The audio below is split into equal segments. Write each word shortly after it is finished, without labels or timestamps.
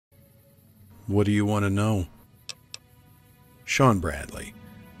What do you want to know? Sean Bradley.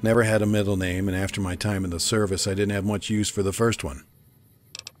 Never had a middle name, and after my time in the service, I didn't have much use for the first one.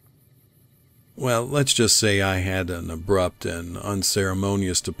 Well, let's just say I had an abrupt and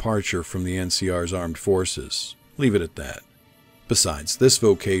unceremonious departure from the NCR's armed forces. Leave it at that. Besides, this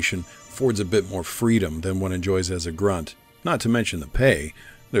vocation affords a bit more freedom than one enjoys as a grunt. Not to mention the pay.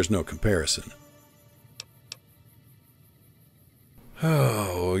 There's no comparison.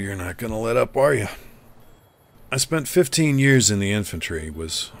 Oh, you're not gonna let up, are you? I spent 15 years in the infantry,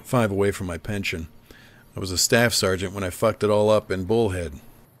 was 5 away from my pension. I was a staff sergeant when I fucked it all up in Bullhead.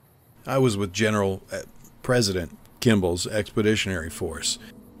 I was with President Kimball's Expeditionary Force.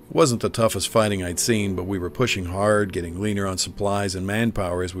 It wasn't the toughest fighting I'd seen, but we were pushing hard, getting leaner on supplies and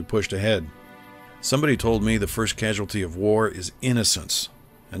manpower as we pushed ahead. Somebody told me the first casualty of war is innocence,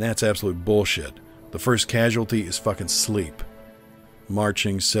 and that's absolute bullshit. The first casualty is fucking sleep.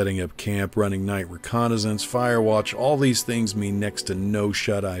 Marching, setting up camp, running night reconnaissance, fire watch, all these things mean next to no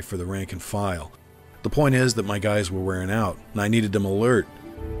shut-eye for the rank and file. The point is that my guys were wearing out, and I needed them alert.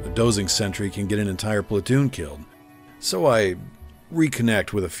 A dozing sentry can get an entire platoon killed. So I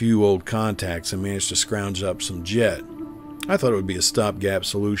reconnect with a few old contacts and managed to scrounge up some jet. I thought it would be a stopgap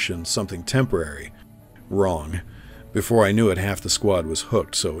solution, something temporary. Wrong. Before I knew it, half the squad was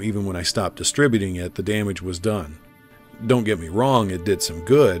hooked, so even when I stopped distributing it, the damage was done. Don't get me wrong, it did some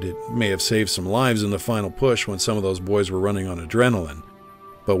good. It may have saved some lives in the final push when some of those boys were running on adrenaline.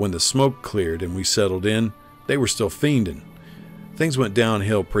 But when the smoke cleared and we settled in, they were still fiending. Things went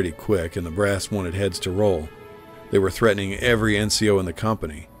downhill pretty quick, and the brass wanted heads to roll. They were threatening every NCO in the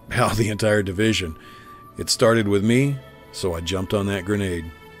company. Hell, the entire division. It started with me, so I jumped on that grenade.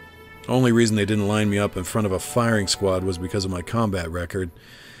 Only reason they didn't line me up in front of a firing squad was because of my combat record.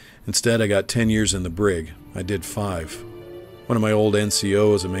 Instead, I got 10 years in the brig. I did 5. One of my old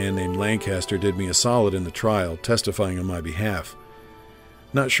NCOs, a man named Lancaster, did me a solid in the trial, testifying on my behalf.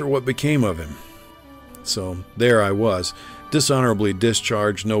 Not sure what became of him. So there I was, dishonorably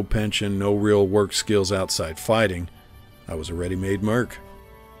discharged, no pension, no real work skills outside fighting. I was a ready-made merc.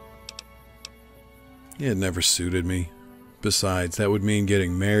 It never suited me. Besides, that would mean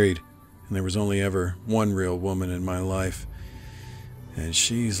getting married, and there was only ever one real woman in my life. And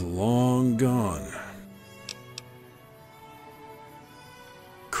she's long gone.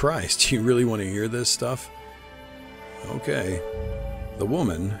 Christ, you really want to hear this stuff? Okay. The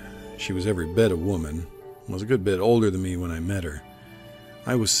woman, she was every bit a woman, was a good bit older than me when I met her.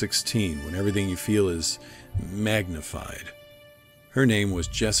 I was 16 when everything you feel is magnified. Her name was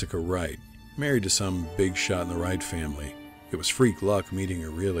Jessica Wright, married to some big shot in the Wright family. It was freak luck meeting her,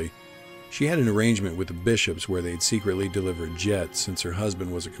 really. She had an arrangement with the bishops where they'd secretly deliver jets since her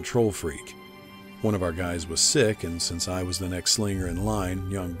husband was a control freak. One of our guys was sick, and since I was the next slinger in line,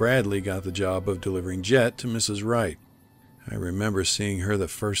 young Bradley got the job of delivering jet to Mrs. Wright. I remember seeing her the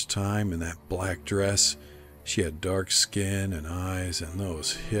first time in that black dress. She had dark skin and eyes and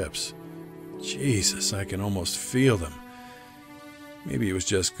those hips. Jesus, I can almost feel them. Maybe it was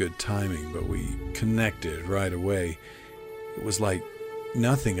just good timing, but we connected right away. It was like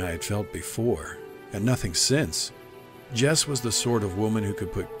nothing I had felt before, and nothing since. Jess was the sort of woman who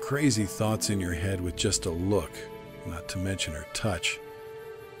could put crazy thoughts in your head with just a look, not to mention her touch.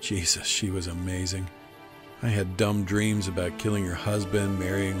 Jesus, she was amazing. I had dumb dreams about killing her husband,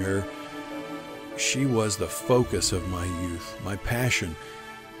 marrying her. She was the focus of my youth, my passion.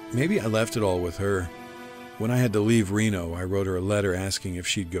 Maybe I left it all with her. When I had to leave Reno, I wrote her a letter asking if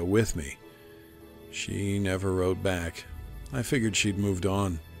she'd go with me. She never wrote back. I figured she'd moved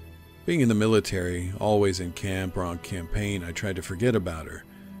on. Being in the military, always in camp or on campaign, I tried to forget about her.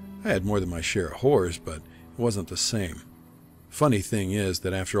 I had more than my share of horrors, but it wasn't the same. Funny thing is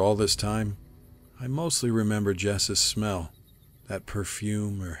that after all this time, I mostly remember Jess's smell. That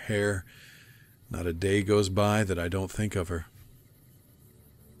perfume, her hair. Not a day goes by that I don't think of her.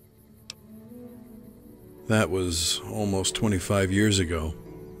 That was almost 25 years ago.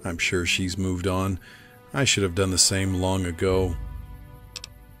 I'm sure she's moved on. I should have done the same long ago.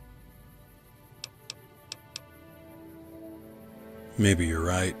 Maybe you're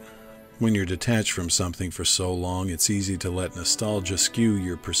right. When you're detached from something for so long, it's easy to let nostalgia skew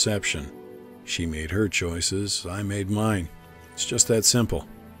your perception. She made her choices, I made mine. It's just that simple.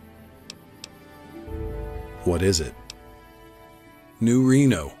 What is it? New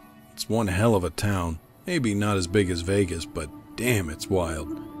Reno. It's one hell of a town. Maybe not as big as Vegas, but damn, it's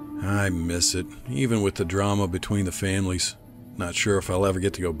wild. I miss it, even with the drama between the families. Not sure if I'll ever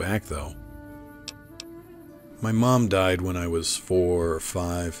get to go back, though. My mom died when I was 4 or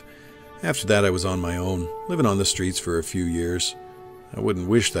 5. After that, I was on my own, living on the streets for a few years. I wouldn't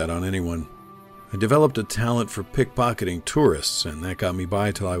wish that on anyone. I developed a talent for pickpocketing tourists, and that got me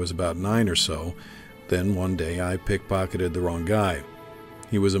by till I was about 9 or so. Then one day I pickpocketed the wrong guy.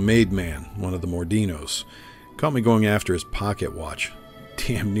 He was a made man, one of the Mordinos. Caught me going after his pocket watch.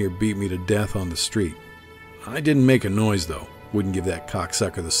 Damn near beat me to death on the street. I didn't make a noise, though. Wouldn't give that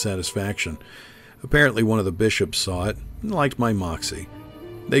cocksucker the satisfaction. Apparently one of the bishops saw it and liked my moxie.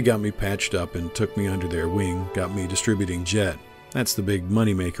 They got me patched up and took me under their wing, got me distributing jet. That's the big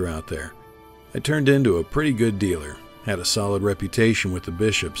moneymaker out there. I turned into a pretty good dealer, had a solid reputation with the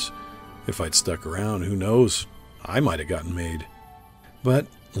bishops. If I'd stuck around, who knows, I might have gotten made. But,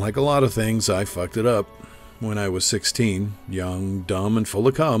 like a lot of things, I fucked it up. When I was 16, young, dumb, and full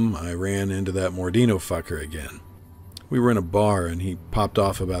of cum, I ran into that Mordino fucker again. We were in a bar, and he popped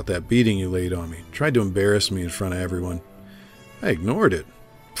off about that beating he laid on me, tried to embarrass me in front of everyone. I ignored it,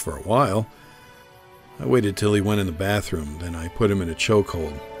 for a while. I waited till he went in the bathroom, then I put him in a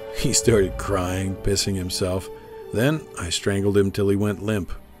chokehold. He started crying, pissing himself. Then I strangled him till he went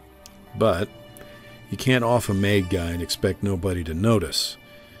limp. But you can't off a made guy and expect nobody to notice.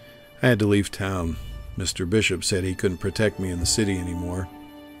 I had to leave town. Mr. Bishop said he couldn't protect me in the city anymore.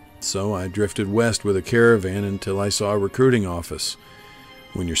 So I drifted west with a caravan until I saw a recruiting office.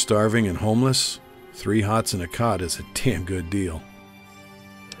 When you're starving and homeless, 3 hots and a cot is a damn good deal.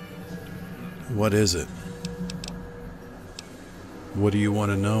 What is it? What do you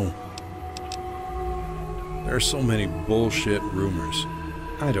want to know? There are so many bullshit rumors.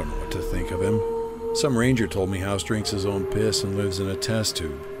 I don't know what to think of him. Some ranger told me House drinks his own piss and lives in a test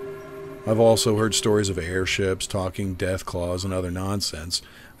tube. I've also heard stories of airships, talking death claws, and other nonsense.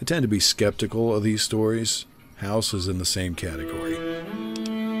 I tend to be skeptical of these stories. House is in the same category.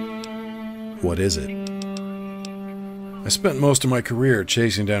 What is it? I spent most of my career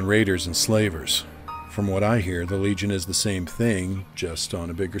chasing down raiders and slavers. From what I hear, the Legion is the same thing, just on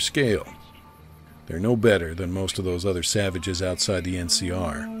a bigger scale. They're no better than most of those other savages outside the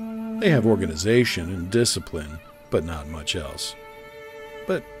NCR. They have organization and discipline, but not much else.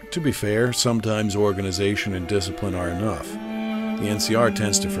 But to be fair, sometimes organization and discipline are enough. The NCR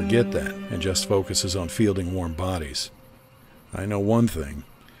tends to forget that and just focuses on fielding warm bodies. I know one thing.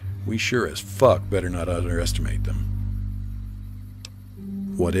 We sure as fuck better not underestimate them.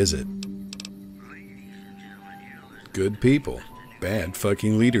 What is it? Good people. Bad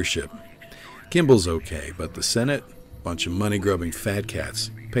fucking leadership. Kimball's okay, but the Senate? Bunch of money-grubbing fat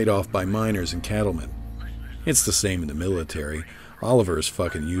cats, paid off by miners and cattlemen. It's the same in the military. Oliver is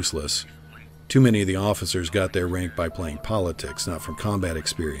fucking useless. Too many of the officers got their rank by playing politics, not from combat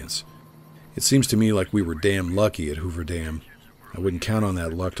experience. It seems to me like we were damn lucky at Hoover Dam. I wouldn't count on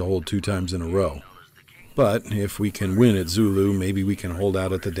that luck to hold 2 times in a row. But if we can win at Zulu, maybe we can hold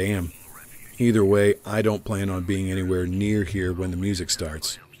out at the dam. Either way, I don't plan on being anywhere near here when the music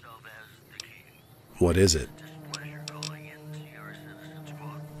starts. What is it?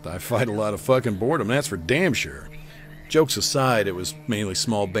 I fight a lot of fucking boredom, that's for damn sure. Jokes aside, it was mainly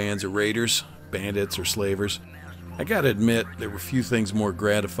small bands of raiders, bandits, or slavers. I gotta admit, there were few things more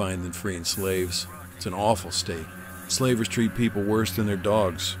gratifying than freeing slaves. It's an awful state. Slavers treat people worse than their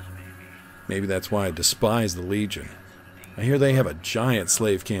dogs. Maybe that's why I despise the Legion. I hear they have a giant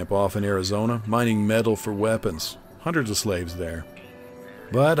slave camp off in Arizona, mining metal for weapons. Hundreds of slaves there.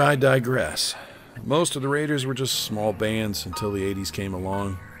 But I digress. Most of the raiders were just small bands until the 80s came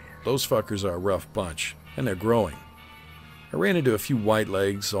along. Those fuckers are a rough bunch, and they're growing. I ran into a few white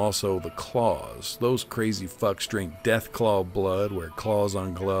legs, also the claws. Those crazy fucks drink death claw blood, wear claws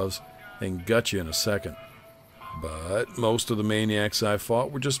on gloves, and gut you in a second. But most of the maniacs I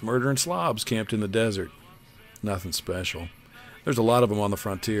fought were just murdering slobs camped in the desert. Nothing special. There's a lot of them on the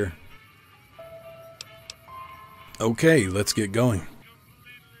frontier. Okay, let's get going.